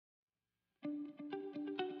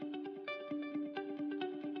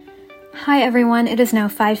Hi everyone, it is now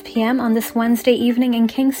 5 p.m. on this Wednesday evening in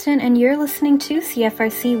Kingston, and you're listening to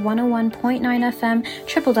CFRC 101.9 FM,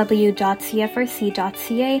 www.cfrc.ca.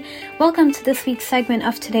 Welcome to this week's segment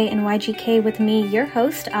of Today in YGK with me, your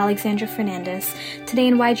host, Alexandra Fernandez. Today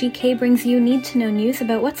in YGK brings you need-to-know news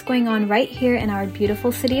about what's going on right here in our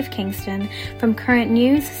beautiful city of Kingston. From current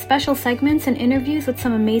news, special segments, and interviews with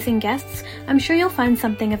some amazing guests, I'm sure you'll find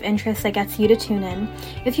something of interest that gets you to tune in.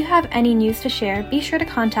 If you have any news to share, be sure to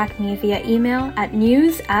contact me via email at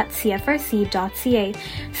news@cfrc.ca.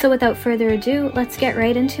 So without further ado, let's get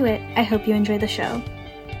right into it. I hope you enjoy the show.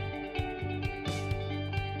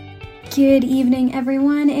 Good evening,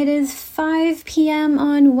 everyone. It is 5 p.m.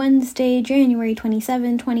 on Wednesday, January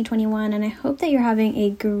 27, 2021, and I hope that you're having a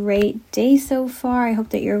great day so far. I hope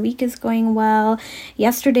that your week is going well.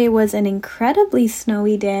 Yesterday was an incredibly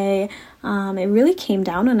snowy day. It really came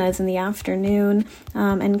down on us in the afternoon,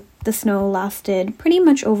 and the snow lasted pretty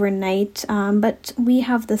much overnight, but we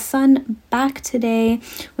have the sun back today,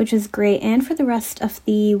 which is great, and for the rest of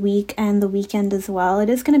the week and the weekend as well. It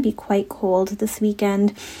is going to be quite cold this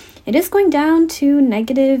weekend. It is going down to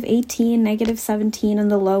negative 18, negative 17 on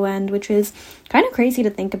the low end, which is kind of crazy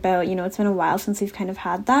to think about. You know, it's been a while since we've kind of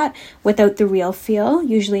had that without the real feel.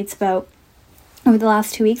 Usually it's about, over the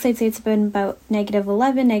last 2 weeks, I'd say it's been about negative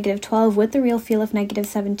 11, negative 12 with the real feel of negative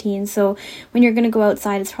 17. So when you're going to go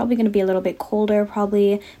outside, it's probably going to be a little bit colder,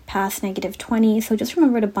 probably past negative 20. So just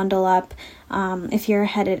remember to bundle up if you're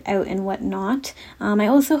headed out and whatnot. I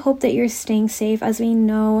also hope that you're staying safe. As we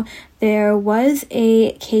know, there was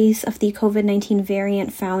a case of the COVID-19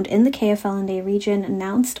 variant found in the KFL&A region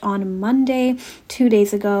announced on Monday, 2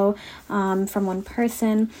 days ago, from one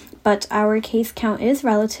person. But our case count is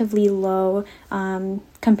relatively low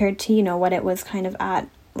compared to, you know, what it was kind of at,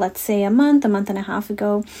 let's say, a month and a half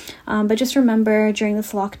ago. But just remember during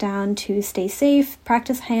this lockdown to stay safe,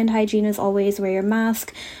 practice hand hygiene as always, wear your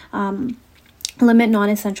mask, limit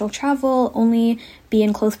non-essential travel, only be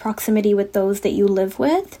in close proximity with those that you live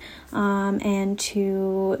with, and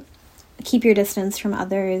to keep your distance from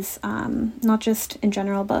others, not just in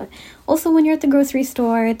general, but also when you're at the grocery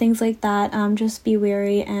store, things like that. Just be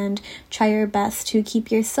wary and try your best to keep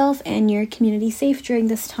yourself and your community safe during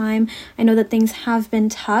this time. I know that things have been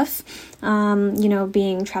tough, you know,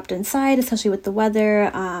 being trapped inside, especially with the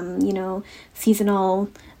weather, you know, seasonal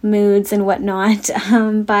moods and whatnot,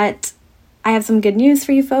 but I have some good news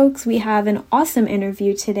for you folks. We have an awesome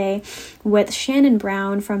interview today with Shannon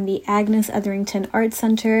Brown from the Agnes Etherington Arts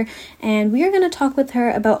Center, and we are going to talk with her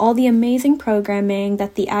about all the amazing programming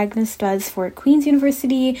that the Agnes does for Queen's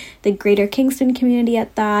University, the Greater Kingston community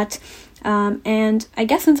at that, and I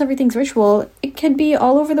guess since everything's virtual, it could be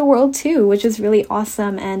all over the world too, which is really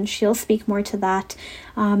awesome, and she'll speak more to that,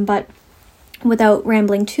 but without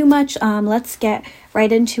rambling too much, let's get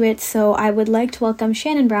right into it. So I would like to welcome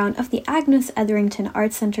Shannon Brown of the Agnes Etherington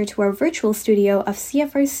Arts Center to our virtual studio of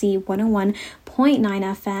CFRC 101.9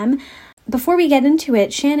 FM. Before we get into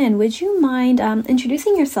it, Shannon, would you mind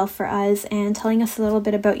introducing yourself for us and telling us a little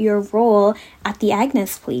bit about your role at the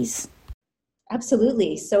Agnes, please?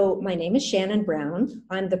 Absolutely. So my name is Shannon Brown.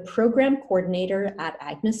 I'm the program coordinator at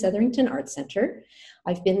Agnes Etherington Arts Center.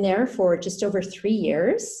 I've been there for just over 3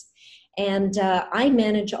 years. And I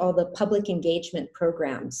manage all the public engagement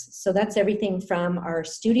programs. So that's everything from our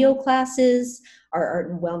studio classes, our art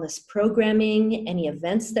and wellness programming, any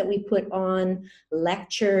events that we put on,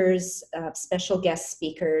 lectures, special guest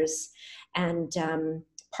speakers, and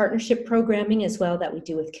partnership programming as well that we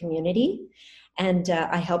do with community. And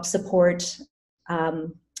I help support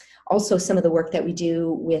also some of the work that we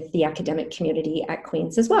do with the academic community at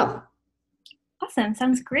Queen's as well. Awesome.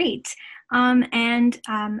 Sounds great.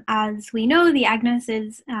 As we know, the Agnes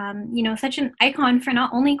is, you know, such an icon for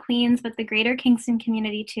not only Queens, but the greater Kingston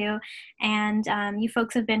community too. And you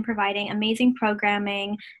folks have been providing amazing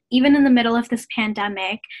programming, even in the middle of this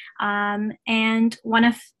pandemic. And one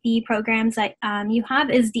of the programs that you have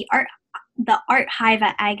is the Art Hive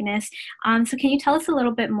at Agnes. So can you tell us a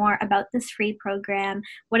little bit more about this free program,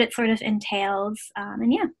 what it sort of entails,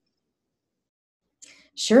 and yeah.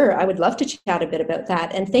 Sure, I would love to chat a bit about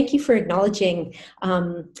that. And thank you for acknowledging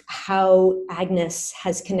how Agnes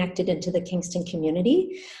has connected into the Kingston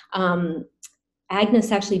community.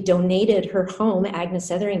 Agnes actually donated her home,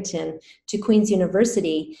 Agnes Etherington, to Queen's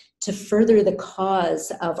University to further the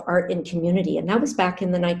cause of art in community. And that was back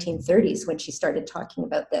in the 1930s when she started talking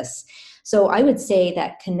about this. So I would say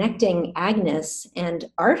that connecting Agnes and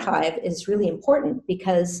Art Hive is really important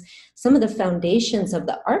because some of the foundations of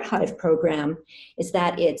the Art Hive program is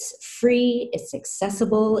that it's free, it's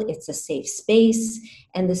accessible, it's a safe space,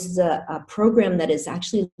 and this is a program that is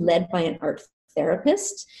actually led by an art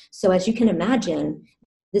therapist. So as you can imagine,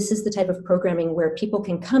 this is the type of programming where people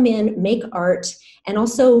can come in, make art, and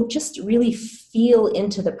also just really feel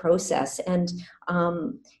into the process. And,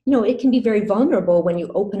 it can be very vulnerable when you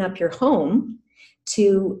open up your home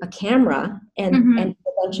to a camera and a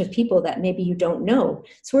bunch of people that maybe you don't know.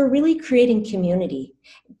 So we're really creating community,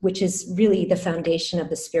 which is really the foundation of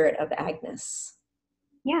the spirit of Agnes.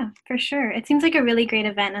 Yeah, for sure. It seems like a really great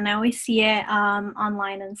event, and I always see it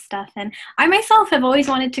online and stuff. And I myself have always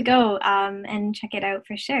wanted to go and check it out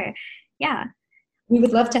for sure. Yeah. We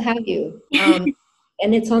would love to have you.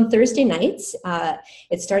 And it's on Thursday nights.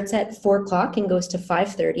 It starts at 4:00 and goes to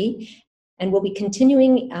 5:30. And we'll be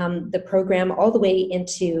continuing the program all the way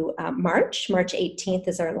into March. March 18th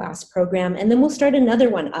is our last program. And then we'll start another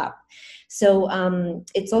one up. So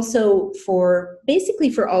it's also basically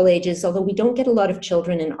for all ages, although we don't get a lot of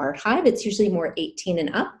children in Art Hive. It's usually more 18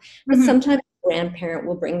 and up. But sometimes a grandparent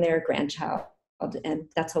will bring their grandchild, and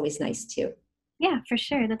that's always nice too. Yeah, for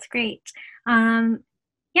sure. That's great.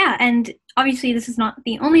 Yeah, and obviously this is not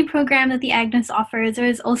the only program that the Agnes offers.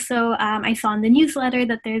 There's also, I saw in the newsletter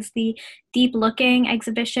that there's the Deep Looking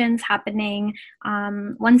exhibitions happening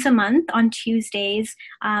once a month on Tuesdays,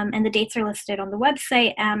 and the dates are listed on the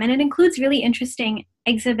website, and it includes really interesting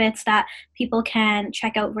exhibits that people can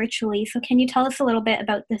check out virtually. So can you tell us a little bit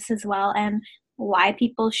about this as well and why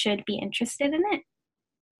people should be interested in it?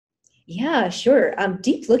 Yeah, sure.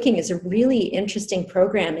 Deep Looking is a really interesting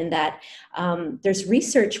program in that there's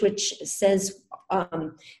research which says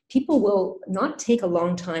people will not take a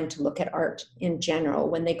long time to look at art in general.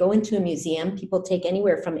 When they go into a museum, people take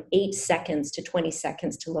anywhere from 8 seconds to 20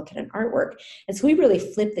 seconds to look at an artwork. And so we really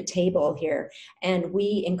flip the table here, and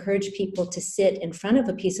we encourage people to sit in front of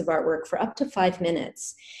a piece of artwork for up to 5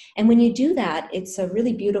 minutes. And when you do that, it's a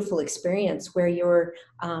really beautiful experience where you're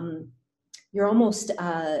almost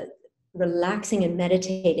relaxing and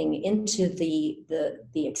meditating into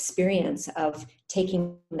the experience of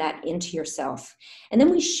taking that into yourself. And then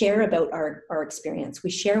we share about our experience. We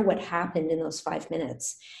share what happened in those 5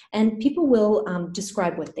 minutes. And people will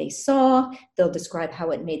describe what they saw. They'll describe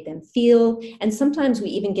how it made them feel. And sometimes we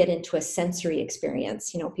even get into a sensory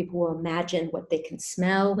experience. People will imagine what they can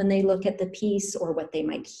smell when they look at the piece or what they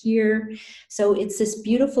might hear. So it's this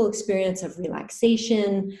beautiful experience of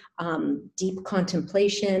relaxation, deep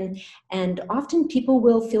contemplation. And often people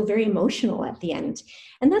will feel very emotional at the end.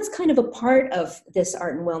 And that's kind of a part of this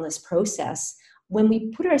art and wellness process. When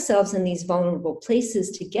we put ourselves in these vulnerable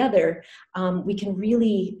places together, we can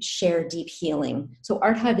really share deep healing. So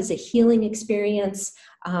Art Hive is a healing experience.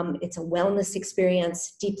 It's a wellness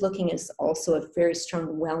experience. Deep Looking is also a very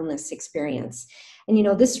strong wellness experience.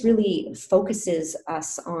 And, this really focuses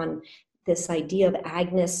us on this idea of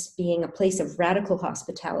Agnes being a place of radical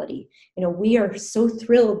hospitality. We are so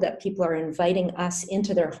thrilled that people are inviting us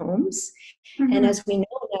into their homes. And as we know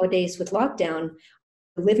nowadays with lockdown,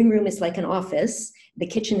 the living room is like an office, the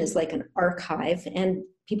kitchen is like an archive, and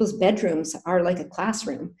people's bedrooms are like a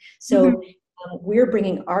classroom. So we're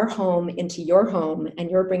bringing our home into your home,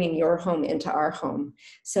 and you're bringing your home into our home.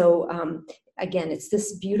 So again, it's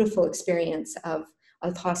this beautiful experience of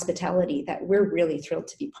hospitality that we're really thrilled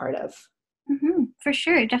to be part of. For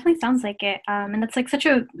sure. It definitely sounds like it. And that's like such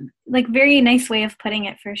a very nice way of putting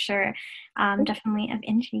it for sure. Definitely of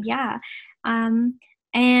interest. Yeah.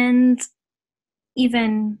 And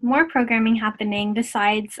even more programming happening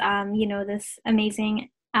besides, this amazing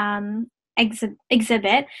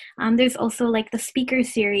exhibit. There's also the speaker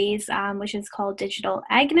series, which is called Digital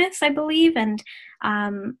Agnes, I believe. And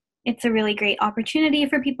it's a really great opportunity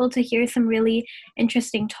for people to hear some really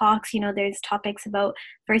interesting talks. There's topics about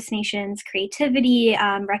First Nations creativity,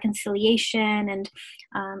 reconciliation, and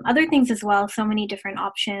other things as well. So many different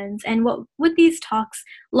options. And what would these talks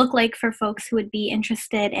look like for folks who would be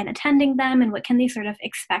interested in attending them, and what can they sort of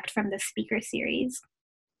expect from the speaker series?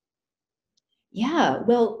 Yeah,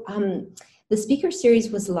 well, the speaker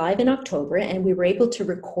series was live in October, and we were able to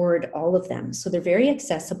record all of them. So they're very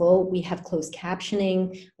accessible. We have closed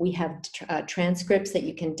captioning. We have transcripts that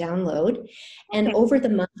you can download. And over the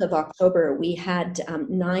month of October, we had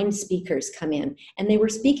 9 speakers come in, and they were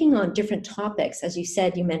speaking on different topics. As you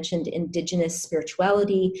said, you mentioned Indigenous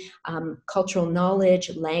spirituality, cultural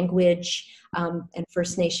knowledge, language, and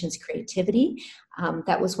First Nations creativity.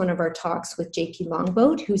 That was one of our talks with JP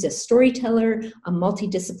Longboat, who's a storyteller, a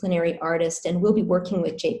multidisciplinary artist, and we'll be working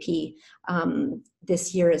with JP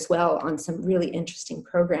this year as well on some really interesting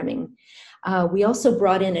programming. We also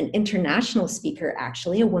brought in an international speaker,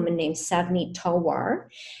 actually, a woman named Savneet Talwar,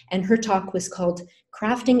 and her talk was called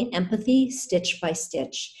Crafting Empathy Stitch by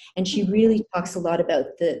Stitch. And she really talks a lot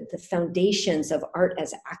about the foundations of art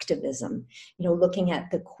as activism, looking at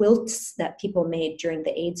the quilts that people made during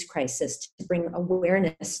the AIDS crisis to bring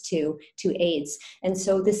awareness to AIDS. And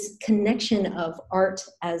so this connection of art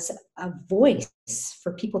as a voice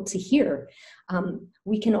for people to hear.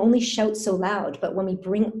 We can only shout so loud, but when we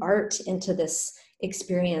bring art into this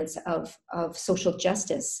experience of social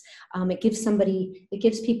justice, it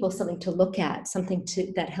gives people something to look at,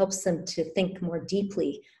 that helps them to think more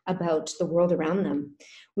deeply about the world around them.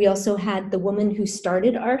 We also had the woman who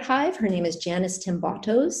started Art Hive. Her name is Janice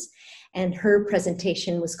Timbotos, and her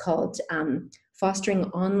presentation was called Fostering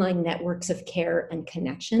Online Networks of Care and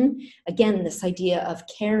Connection. Again, this idea of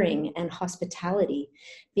caring and hospitality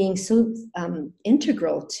being so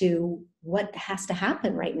integral to what has to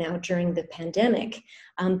happen right now during the pandemic.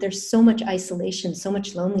 There's so much isolation, so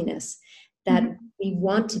much loneliness, that we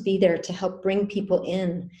want to be there to help bring people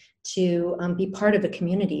in to be part of a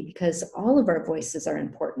community, because all of our voices are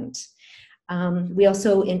important. We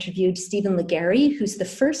also interviewed Stephen Legary, who's the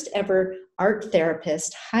first ever art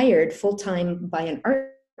therapist hired full-time by an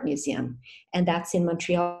art museum, and that's in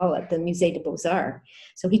Montreal at the Musée des Beaux-Arts.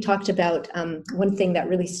 So he talked about, one thing that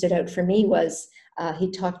really stood out for me was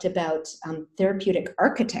he talked about therapeutic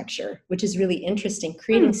architecture, which is really interesting,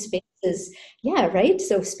 creating spaces,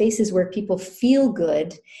 so spaces where people feel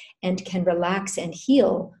good and can relax and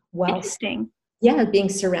heal while being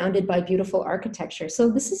surrounded by beautiful architecture.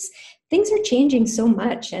 So things are changing so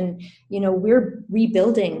much, and we're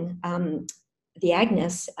rebuilding the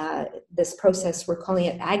Agnes, this process, we're calling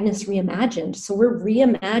it Agnes Reimagined. So we're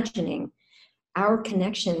reimagining our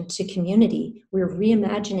connection to community. We're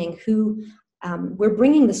reimagining we're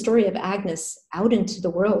bringing the story of Agnes out into the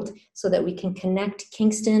world so that we can connect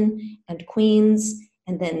Kingston and Queens,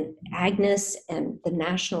 and then Agnes and the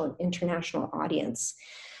national and international audience.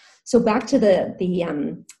 So back to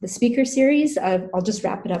the speaker series, I'll just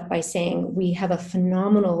wrap it up by saying we have a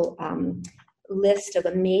phenomenal list of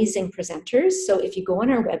amazing presenters. So if you go on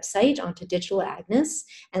our website, onto Digital Agnes,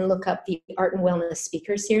 and look up the Art and Wellness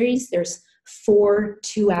Speaker Series, there's 4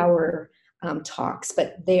 2-hour talks,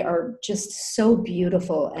 but they are just so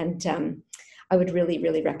beautiful. And I would really,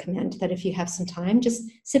 really recommend that if you have some time, just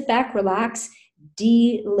sit back, relax,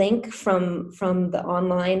 de-link from the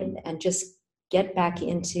online, and just get back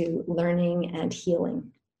into learning and healing.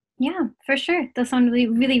 Yeah, for sure. Those sound really,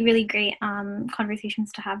 really, really great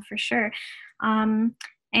conversations to have, for sure. And,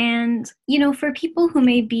 for people who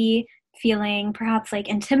may be feeling perhaps like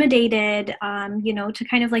intimidated, to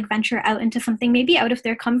kind of like venture out into something maybe out of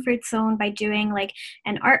their comfort zone by doing like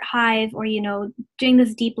an art hive, or, doing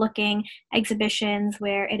this deep looking exhibitions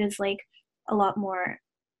where it is like a lot more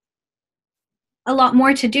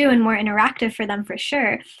to do and more interactive for them, for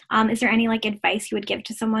sure. Is there any like advice you would give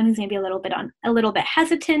to someone who's maybe a little bit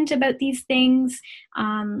hesitant about these things?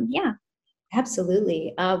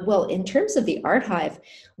 Absolutely. Well, in terms of the Art Hive,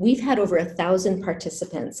 we've had over 1,000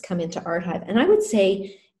 participants come into Art Hive, and I would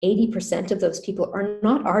say 80% of those people are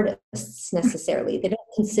not artists necessarily. They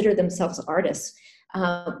don't consider themselves artists.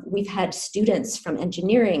 We've had students from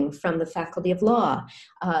engineering, from the Faculty of Law,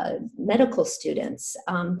 medical students,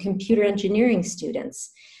 computer engineering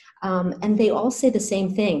students, and they all say the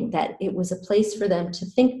same thing, that it was a place for them to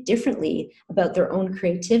think differently about their own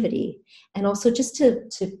creativity, and also just to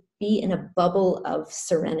be in a bubble of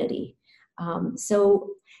serenity.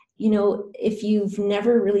 If you've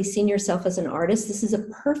never really seen yourself as an artist, this is a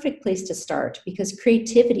perfect place to start, because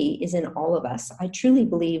creativity is in all of us. I truly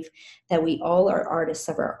believe that we all are artists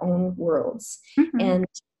of our own worlds. And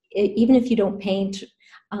even if you don't paint,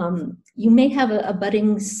 you may have a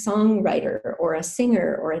budding songwriter or a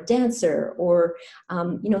singer or a dancer, or,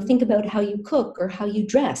 think about how you cook or how you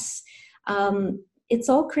dress. It's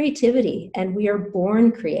all creativity, and we are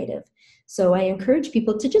born creative. So I encourage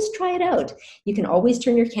people to just try it out. You can always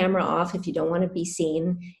turn your camera off if you don't want to be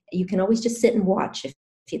seen. You can always just sit and watch if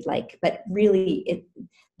you'd like. But really,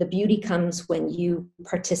 the beauty comes when you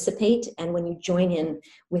participate and when you join in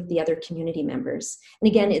with the other community members. And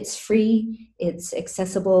again, it's free, it's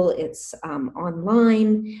accessible, it's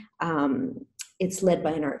online, it's led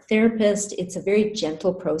by an art therapist. It's a very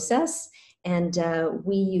gentle process. And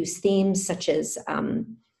we use themes such as,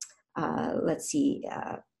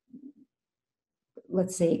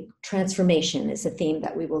 let's say transformation is a theme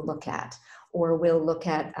that we will look at, or we'll look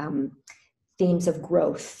at themes of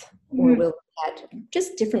growth, or we'll look at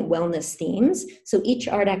just different wellness themes. So each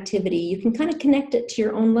art activity, you can kind of connect it to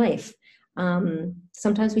your own life.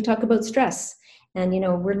 Sometimes we talk about stress. And,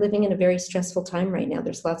 we're living in a very stressful time right now.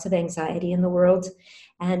 There's lots of anxiety in the world.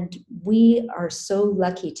 And we are so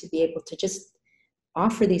lucky to be able to just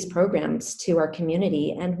offer these programs to our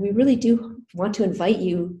community. And we really do want to invite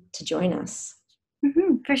you to join us.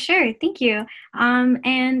 For sure. Thank you.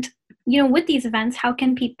 And, with these events, how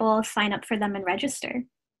can people sign up for them and register?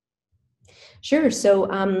 Sure. So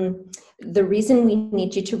the reason we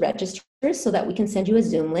need you to register is so that we can send you a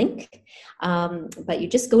Zoom link. But you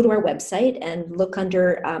just go to our website and look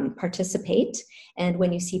under participate. And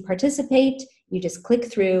when you see participate, you just click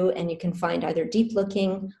through and you can find either Deep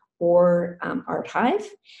Looking or Art Hive.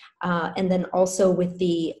 And then also with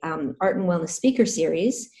the Art and Wellness Speaker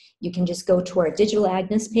Series, you can just go to our Digital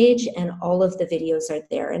Agnes page and all of the videos are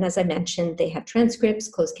there. And as I mentioned, they have transcripts,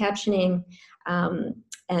 closed captioning, and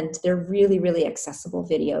they're really, really accessible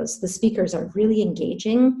videos. The speakers are really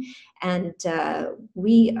engaging. And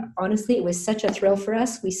honestly, it was such a thrill for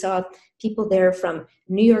us. We saw people there from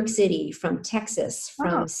New York City, from Texas,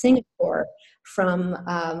 from Singapore, from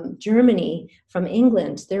Germany, from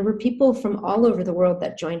England. There were people from all over the world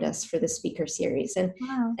that joined us for the speaker series. And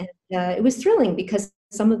it was thrilling because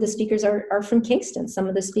some of the speakers are from Kingston. Some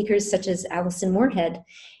of the speakers, such as Alison Moorhead,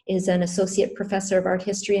 is an associate professor of art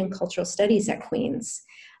history and cultural studies at Queen's.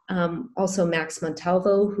 Also Max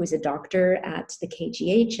Montalvo, who is a doctor at the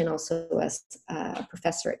KGH and also a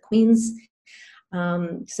professor at Queen's.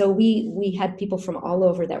 So we had people from all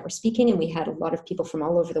over that were speaking, and we had a lot of people from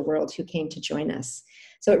all over the world who came to join us.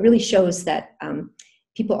 So it really shows that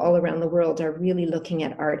people all around the world are really looking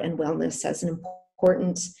at art and wellness as an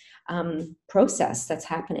important process that's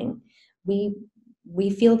happening. We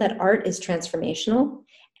feel that art is transformational,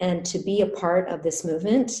 and to be a part of this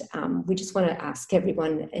movement, we just want to ask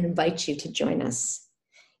everyone and invite you to join us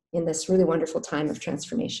in this really wonderful time of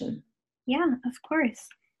transformation. Yeah, of course.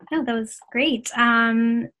 Oh, that was great.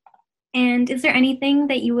 And is there anything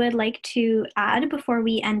that you would like to add before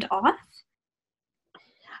we end off?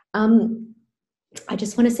 I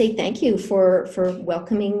just want to say thank you for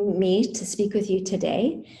welcoming me to speak with you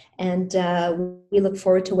today. And we look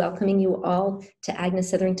forward to welcoming you all to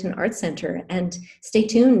Agnes Etherington Art Center. And stay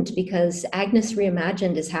tuned because Agnes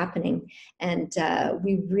Reimagined is happening. And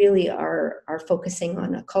we really are focusing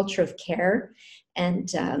on a culture of care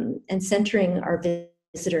and centering our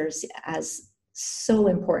visitors as so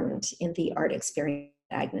important in the art experience,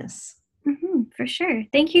 Agnes. For sure.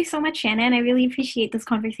 Thank you so much, Shannon. I really appreciate this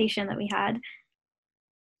conversation that we had.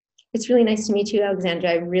 It's really nice to meet you,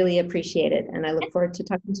 Alexandra. I really appreciate it. And I look forward to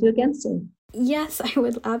talking to you again soon. Yes, I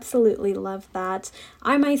would absolutely love that.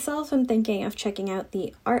 I myself am thinking of checking out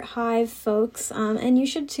the Art Hive, folks, and you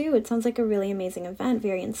should too. It sounds like a really amazing event,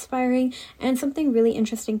 very inspiring, and something really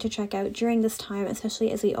interesting to check out during this time, especially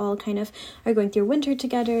as we all kind of are going through winter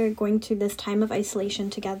together, going through this time of isolation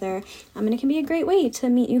together. And it can be a great way to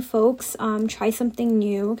meet you folks, try something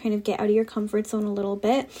new, kind of get out of your comfort zone a little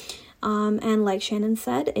bit. And like Shannon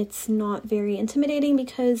said, it's not very intimidating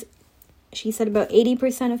because she said about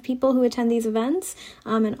 80% of people who attend these events,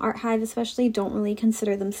 and Art Hive especially, don't really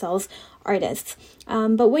consider themselves artists.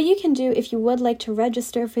 But what you can do if you would like to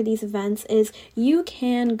register for these events is you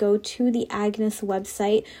can go to the Agnes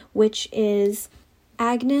website, which is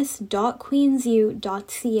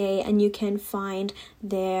agnes.queensu.ca, and you can find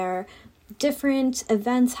their different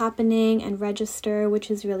events happening and register, which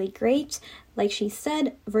is really great. Like she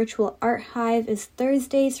said, Virtual Art Hive is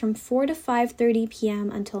Thursdays from 4 to 5:30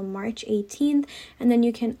 p.m. until March 18th. And then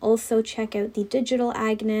you can also check out the Digital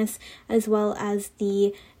Agnes as well as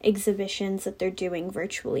the exhibitions that they're doing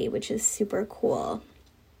virtually, which is super cool.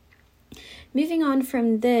 Moving on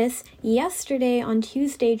from this, yesterday on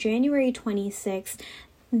Tuesday, January 26th,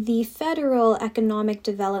 the Federal Economic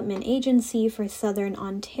Development Agency for Southern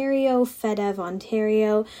Ontario, FedEv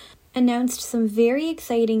Ontario, announced some very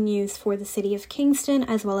exciting news for the City of Kingston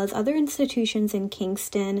as well as other institutions in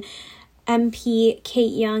Kingston. MP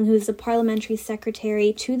Kate Young, who's the Parliamentary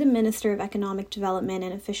Secretary to the Minister of Economic Development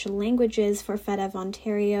and Official Languages for FedEv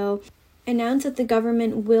Ontario, announced that the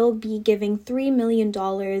government will be giving $3 million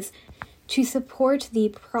to support the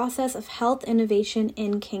process of health innovation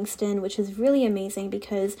in Kingston, which is really amazing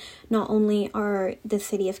because not only are the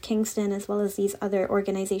City of Kingston as well as these other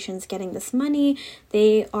organizations getting this money,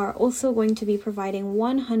 they are also going to be providing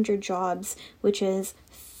 100 jobs, which is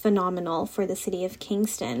phenomenal for the city of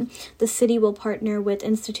Kingston. The city will partner with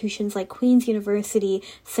institutions like Queen's University,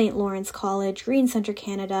 St. Lawrence College, Green Centre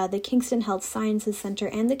Canada, the Kingston Health Sciences Centre,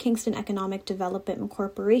 and the Kingston Economic Development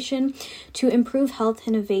Corporation to improve health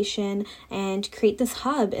innovation and create this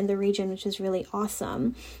hub in the region, which is really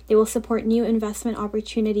awesome. They will support new investment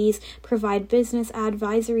opportunities, provide business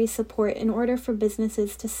advisory support in order for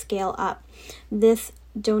businesses to scale up. This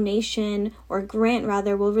donation or grant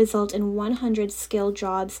rather will result in 100 skilled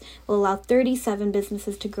jobs, will allow 37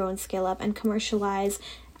 businesses to grow and scale up and commercialize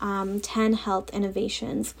 10 health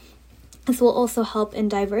innovations. This will also help in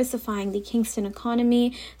diversifying the Kingston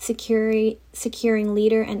economy, securing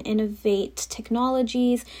leader and innovate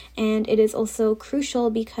technologies, and it is also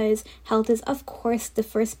crucial because health is, of course, the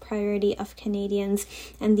first priority of Canadians,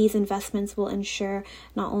 and these investments will ensure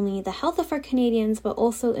not only the health of our Canadians, but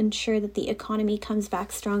also ensure that the economy comes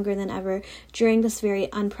back stronger than ever during this very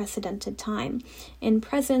unprecedented time. In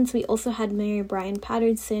presence, we also had Mayor Brian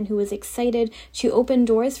Patterson, who was excited to open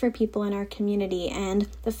doors for people in our community, and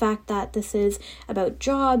the fact that this is about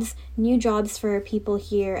jobs, new jobs for people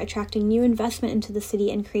here, attracting new investment into the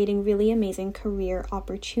city and creating really amazing career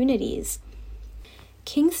opportunities.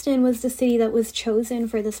 Kingston was the city that was chosen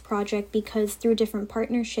for this project because through different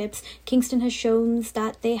partnerships, Kingston has shown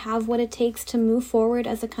that they have what it takes to move forward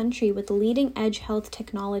as a country with leading edge health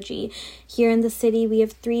technology. Here in the city, we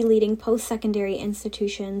have 3 leading post-secondary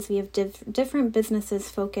institutions. We have different businesses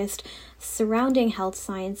focused surrounding health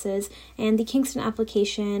sciences, and the Kingston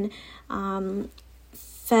application, FedDev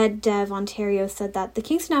Ontario said that the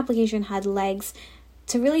Kingston application had legs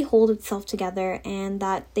to really hold itself together, and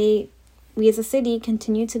that we as a city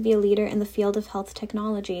continue to be a leader in the field of health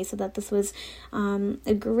technology, so that this was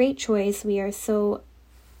a great choice. We are so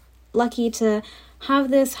lucky to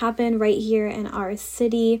have this happen right here in our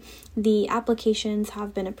city. The applications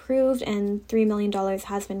have been approved and $3 million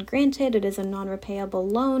has been granted. It is a non-repayable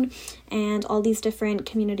loan, and all these different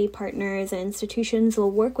community partners and institutions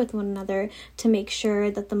will work with one another to make sure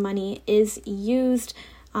that the money is used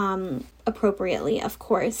appropriately, of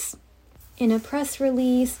course. In a press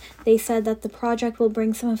release, they said that the project will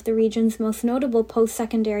bring some of the region's most notable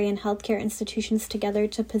post-secondary and healthcare institutions together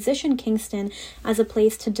to position Kingston as a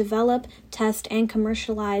place to develop, test, and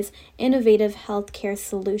commercialize innovative healthcare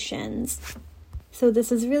solutions. So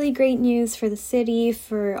this is really great news for the city,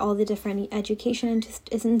 for all the different education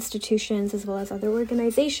institutions, as well as other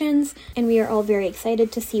organizations, and we are all very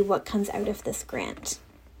excited to see what comes out of this grant.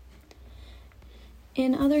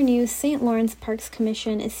 In other news, St. Lawrence Parks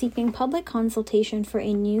Commission is seeking public consultation for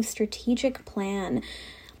a new strategic plan.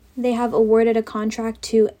 They have awarded a contract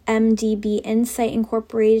to MDB Insight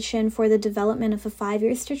Incorporation for the development of a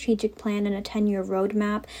 5-year strategic plan and a 10-year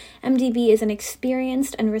roadmap. MDB is an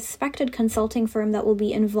experienced and respected consulting firm that will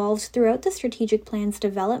be involved throughout the strategic plan's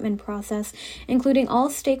development process, including all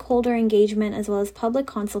stakeholder engagement as well as public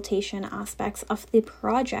consultation aspects of the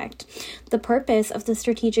project. The purpose of the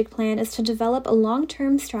strategic plan is to develop a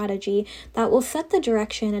long-term strategy that will set the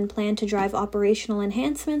direction and plan to drive operational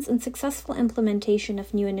enhancements and successful implementation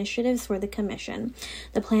of new initiatives for the Commission.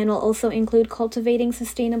 The plan will also include cultivating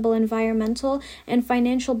sustainable environmental and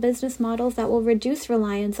financial business models that will reduce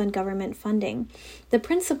reliance on government funding. The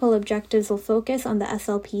principal objectives will focus on the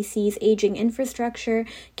SLPC's aging infrastructure,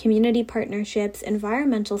 community partnerships,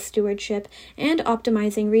 environmental stewardship, and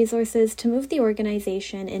optimizing resources to move the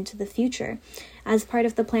organization into the future. As part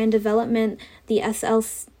of the plan development, the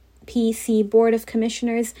SLPC Board of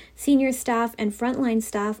Commissioners, senior staff, and frontline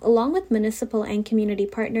staff, along with municipal and community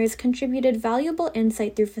partners, contributed valuable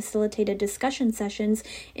insight through facilitated discussion sessions,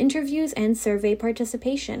 interviews, and survey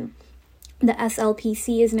participation. The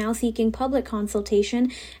SLPC is now seeking public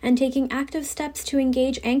consultation and taking active steps to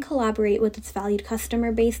engage and collaborate with its valued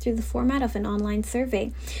customer base through the format of an online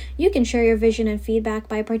survey. You can share your vision and feedback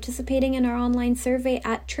by participating in our online survey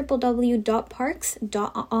at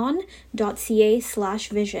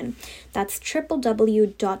www.parks.on.ca/vision. That's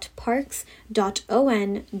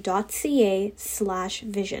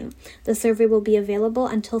www.parks.on.ca/vision. The survey will be available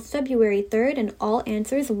until February 3rd, and all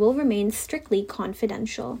answers will remain strictly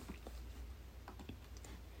confidential.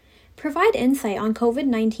 Provide insight on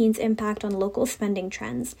COVID-19's impact on local spending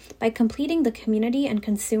trends by completing the Community and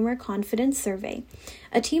Consumer Confidence Survey.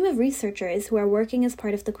 A team of researchers who are working as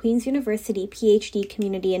part of the Queen's University PhD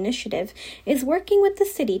Community Initiative is working with the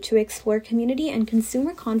city to explore community and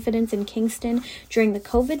consumer confidence in Kingston during the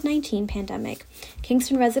COVID-19 pandemic.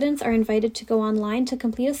 Kingston residents are invited to go online to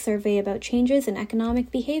complete a survey about changes in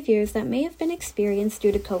economic behaviors that may have been experienced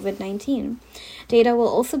due to COVID-19. Data will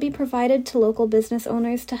also be provided to local business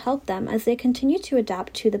owners to help them as they continue to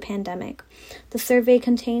adapt to the pandemic. The survey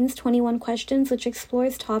contains 21 questions which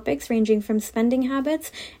explores topics ranging from spending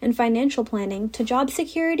habits and financial planning to job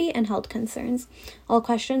security and health concerns. All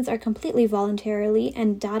questions are completely voluntarily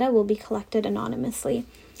and data will be collected anonymously.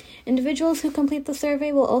 Individuals who complete the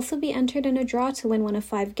survey will also be entered in a draw to win one of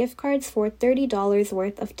 5 gift cards for $30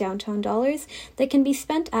 worth of downtown dollars that can be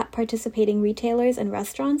spent at participating retailers and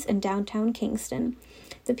restaurants in downtown Kingston.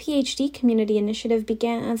 The PhD Community Initiative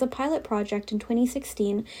began as a pilot project in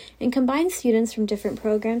 2016 and combined students from different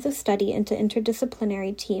programs of study into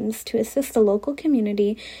interdisciplinary teams to assist the local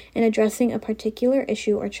community in addressing a particular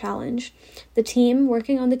issue or challenge. The team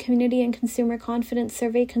working on the Community and Consumer Confidence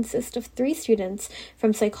Survey consists of 3 students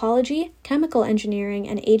from psychology, chemical engineering,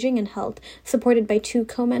 and aging and health, supported by 2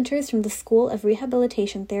 co-mentors from the School of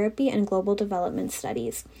Rehabilitation Therapy and Global Development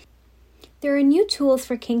Studies. There are new tools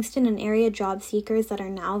for Kingston and area job seekers that are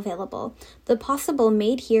now available. The Possible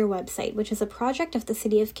Made Here website, which is a project of the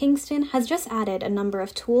City of Kingston, has just added a number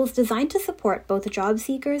of tools designed to support both job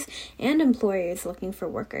seekers and employers looking for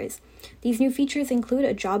workers. These new features include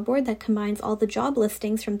a job board that combines all the job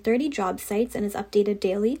listings from 30 job sites and is updated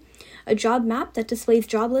daily, a job map that displays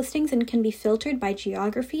job listings and can be filtered by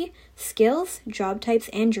geography, skills, job types,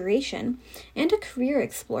 and duration, and a career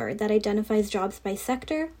explorer that identifies jobs by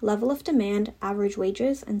sector, level of demand, average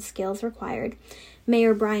wages, and skills required.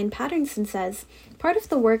 Mayor Brian Patterson says, "Part of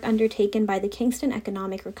the work undertaken by the Kingston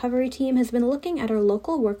Economic Recovery Team has been looking at our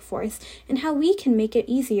local workforce and how we can make it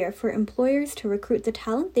easier for employers to recruit the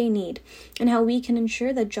talent they need, and how we can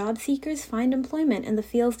ensure that job seekers find employment in the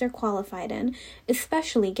fields they're qualified in,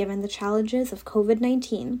 especially given the challenges of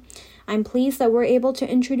COVID-19. I'm pleased that we're able to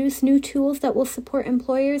introduce new tools that will support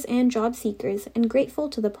employers and job seekers, and grateful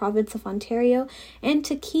to the Province of Ontario and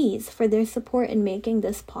to Keys for their support in making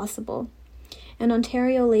this possible." An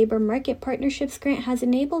Ontario Labour Market Partnerships grant has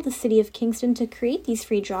enabled the City of Kingston to create these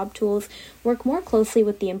free job tools, work more closely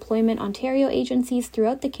with the Employment Ontario agencies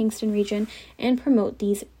throughout the Kingston region, and promote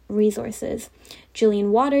these resources. Jillian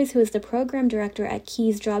Waters, who is the program director at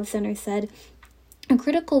Keys Job Centre, said, "A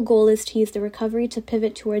critical goal is to use the recovery to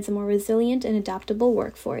pivot towards a more resilient and adaptable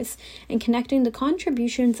workforce, and connecting the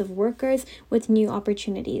contributions of workers with new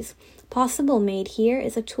opportunities. Possible Made Here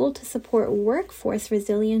is a tool to support workforce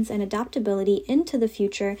resilience and adaptability into the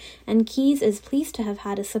future, and Keys is pleased to have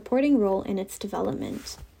had a supporting role in its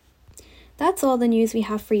development." That's all the news we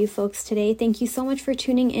have for you folks today. Thank you so much for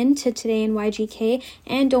tuning in to Today in YGK,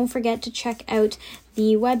 and don't forget to check out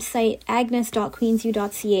the website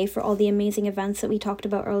agnes.queensu.ca for all the amazing events that we talked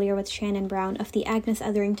about earlier with Shannon Brown of the Agnes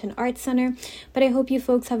Etherington Arts Centre. But I hope you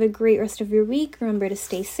folks have a great rest of your week. Remember to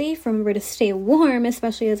stay safe, remember to stay warm,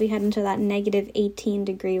 especially as we head into that negative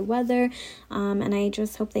 18-degree weather. And I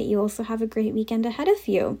just hope that you also have a great weekend ahead of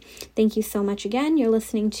you. Thank you so much again. You're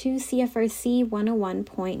listening to CFRC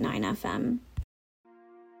 101.9 FM.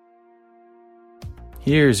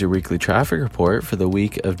 Here's your weekly traffic report for the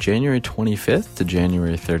week of January 25th to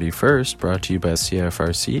January 31st, brought to you by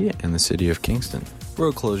CFRC and the City of Kingston.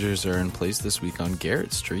 Road closures are in place this week on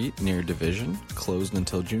Garrett Street near Division, closed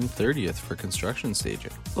until June 30th for construction staging.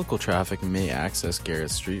 Local traffic may access Garrett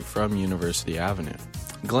Street from University Avenue.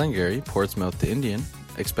 Glengarry, Portsmouth to Indian,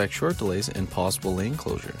 expect short delays and possible lane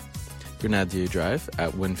closure. Grenadier Drive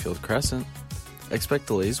at Winfield Crescent, expect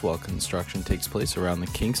delays while construction takes place around the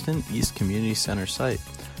Kingston East Community Centre site.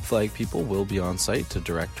 Flag people will be on site to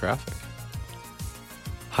direct traffic.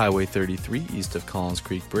 Highway 33 east of Collins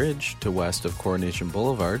Creek Bridge to west of Coronation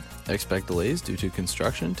Boulevard, expect delays due to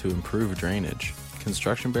construction to improve drainage.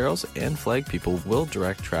 Construction barrels and flag people will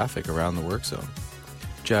direct traffic around the work zone.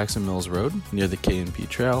 Jackson Mills Road, near the K&P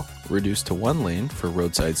Trail, reduced to 1 lane for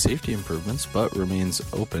roadside safety improvements but remains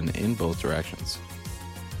open in both directions.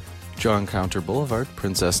 John Counter Boulevard,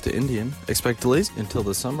 Princess to Indian, expect delays until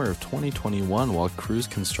the summer of 2021 while crews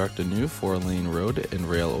construct a new 4-lane road and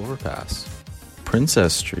rail overpass.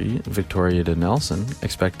 Princess Street, Victoria to Nelson,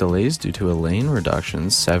 expect delays due to a lane reduction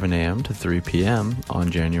 7 a.m. to 3 p.m. on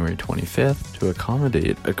January 25th to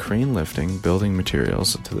accommodate a crane lifting building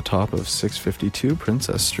materials to the top of 652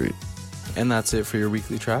 Princess Street. And that's it for your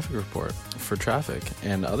weekly traffic report. For traffic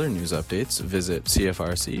and other news updates, visit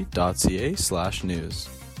cfrc.ca/news.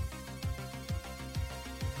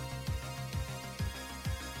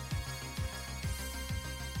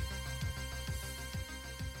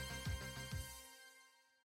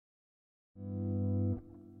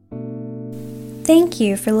 Thank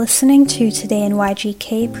you for listening to Today in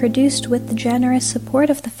YGK, produced with the generous support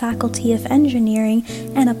of the Faculty of Engineering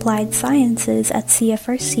and Applied Sciences at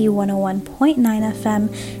CFRC 101.9 FM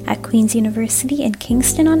at Queen's University in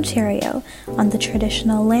Kingston, Ontario, on the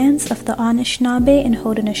traditional lands of the Anishinaabe and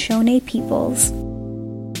Haudenosaunee peoples.